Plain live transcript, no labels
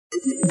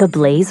The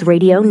Blaze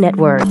Radio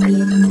Network.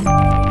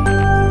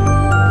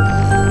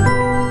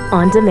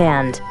 On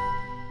demand.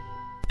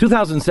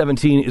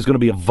 2017 is going to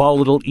be a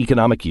volatile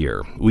economic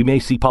year. We may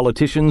see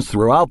politicians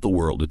throughout the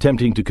world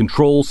attempting to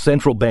control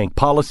central bank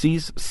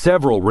policies.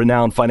 Several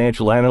renowned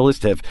financial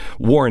analysts have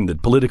warned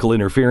that political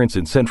interference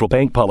in central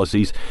bank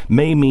policies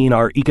may mean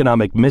our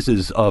economic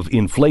misses of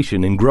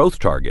inflation and growth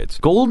targets.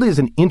 Gold is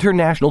an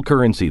international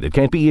currency that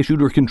can't be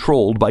issued or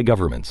controlled by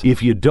governments.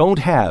 If you don't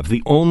have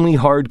the only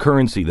hard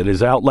currency that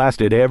has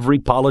outlasted every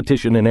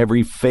politician and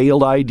every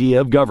failed idea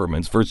of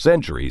governments for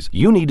centuries,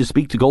 you need to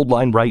speak to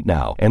Goldline right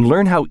now and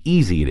learn how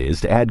easy it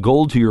is to add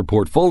gold to your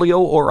portfolio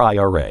or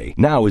IRA.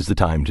 Now is the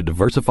time to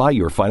diversify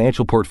your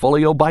financial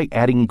portfolio by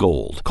adding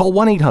gold. Call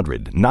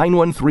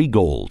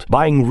 1-800-913-GOLD.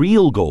 Buying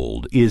real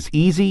gold is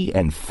easy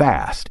and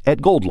fast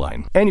at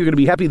Goldline. And you're going to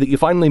be happy that you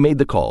finally made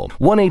the call.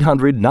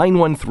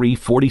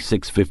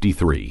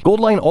 1-800-913-4653.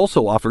 Goldline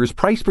also offers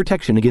price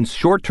protection against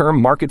short-term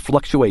market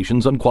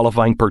fluctuations on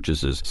qualifying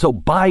purchases. So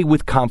buy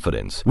with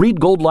confidence. Read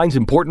Goldline's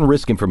important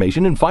risk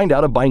information and find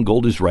out if buying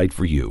gold is right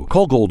for you.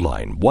 Call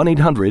Goldline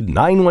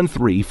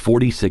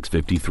 1-800-913-4653. By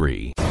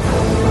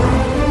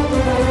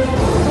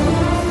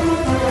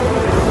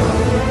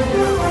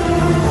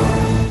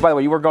the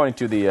way, you were going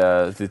to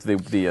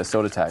the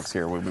soda tax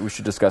here. We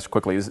should discuss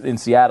quickly. In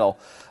Seattle,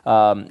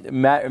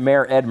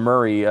 Mayor Ed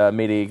Murray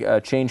made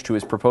a change to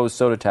his proposed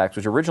soda tax,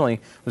 which originally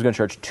was going to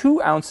charge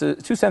 2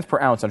 cents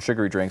per ounce on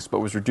sugary drinks, but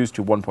was reduced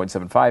to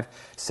 1.75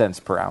 cents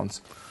per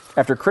ounce.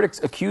 After critics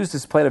accused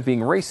his plan of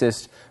being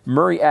racist,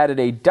 Murray added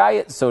a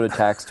diet soda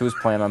tax to his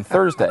plan on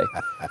Thursday.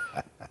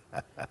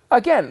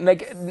 Again,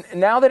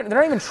 now they're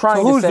not even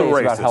trying to say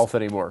it's about health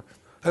anymore.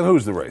 And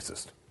who's the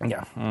racist?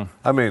 Yeah.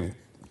 I mean,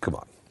 come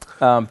on.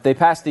 They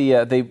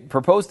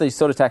proposed the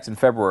soda tax in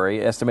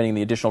February, estimating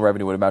the additional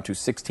revenue would amount to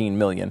 $16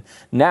 million.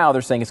 Now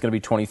they're saying it's going to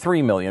be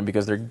 $23 million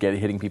because they're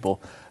hitting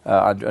people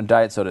on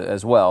diet soda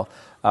as well.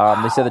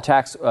 They said the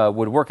tax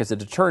would work as a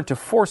deterrent to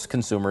force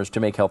consumers to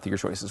make healthier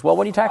choices. Well,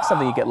 when you tax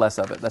something, you get less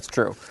of it. That's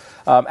true.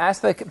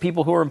 Ask the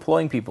people who are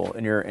employing people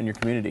in your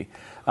community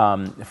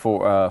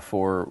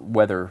for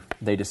whether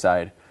they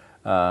decide.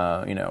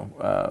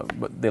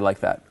 They like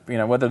that.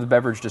 Whether the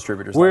beverage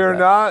distributors like that. We're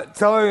not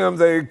telling them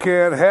they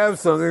can't have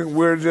something.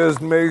 We're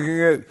just making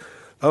it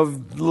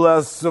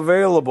less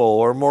available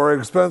or more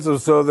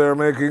expensive, so they're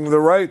making the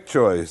right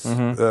choice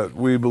that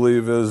we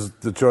believe is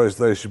the choice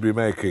they should be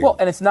making. Well,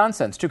 and it's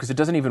nonsense, too, because it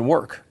doesn't even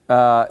work.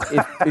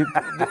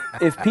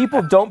 If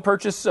people don't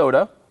purchase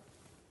soda,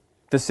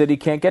 the city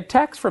can't get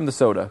tax from the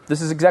soda.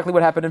 This is exactly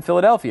what happened in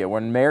Philadelphia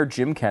when Mayor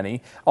Jim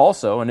Kenney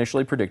also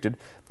initially predicted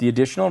the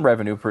additional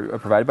revenue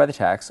provided by the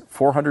tax,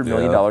 $400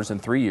 million in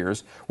 3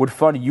 years, would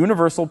fund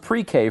universal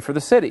pre-K for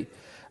the city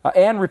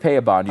and repay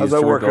a bond used to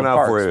rebuild parks. How's that working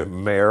out for you,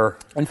 Mayor?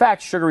 In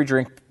fact, sugary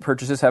drink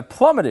purchases have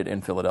plummeted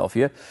in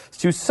Philadelphia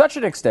to such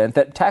an extent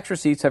that tax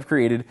receipts have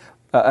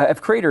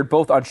cratered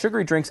both on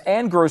sugary drinks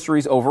and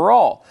groceries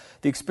overall.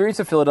 The experience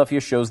of Philadelphia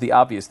shows the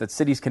obvious, that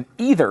cities can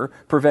either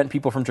prevent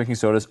people from drinking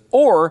sodas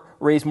or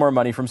raise more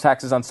money from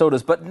taxes on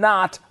sodas, but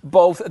not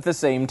both at the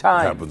same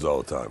time. It happens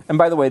all the time. And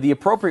by the way, the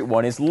appropriate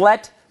one is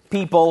let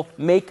people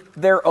make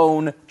their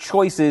own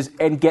choices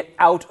and get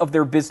out of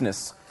their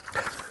business.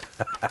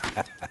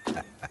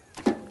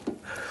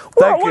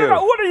 Thank you.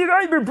 What are you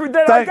going to be?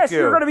 I guess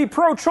you're going to be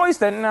pro-choice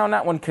then. No,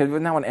 not one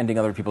ending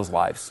other people's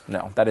lives.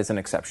 No, that is an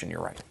exception.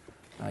 You're right.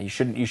 You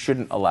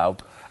shouldn't allow.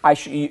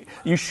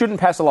 You shouldn't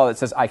pass a law that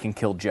says I can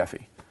kill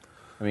Jeffy.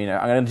 I mean,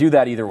 I'm going to do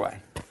that either way,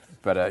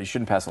 but you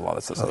shouldn't pass a law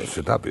that says. There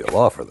should not be a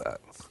law for that.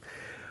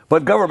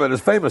 But government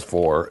is famous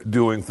for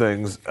doing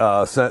things,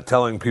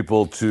 telling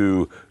people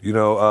to,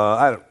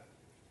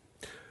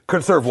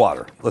 conserve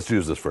water. Let's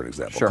use this for an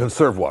example. Sure.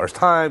 Conserve water. It's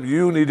time.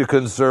 You need to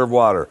conserve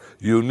water.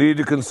 You need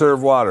to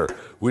conserve water.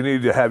 We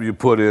need to have you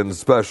put in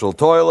special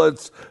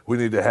toilets. We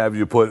need to have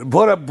you put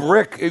a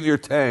brick in your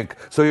tank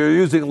so you're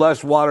using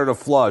less water to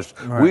flush.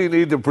 Right. We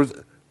need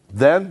to...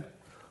 Then,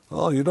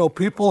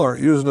 people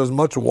aren't using as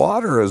much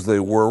water as they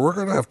were. We're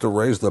going to have to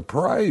raise the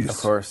price. Of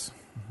course.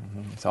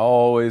 It's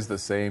always the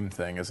same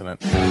thing, isn't it?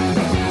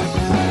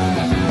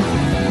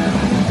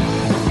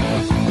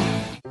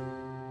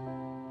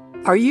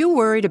 Are you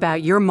worried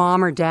about your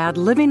mom or dad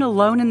living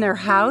alone in their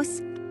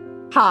house?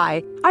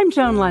 Hi, I'm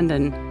Joan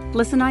London.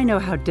 Listen, I know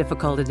how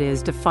difficult it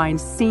is to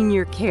find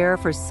senior care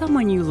for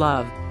someone you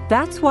love.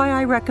 That's why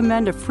I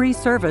recommend a free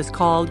service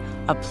called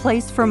A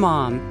Place for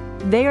Mom.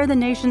 They are the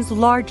nation's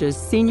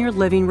largest senior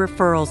living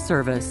referral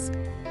service.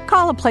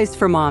 Call A Place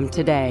for Mom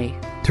today.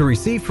 To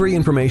receive free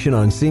information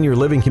on senior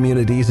living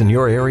communities in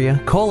your area,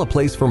 call A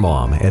Place for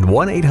Mom at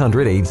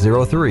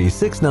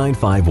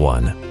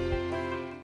 1-800-803-6951.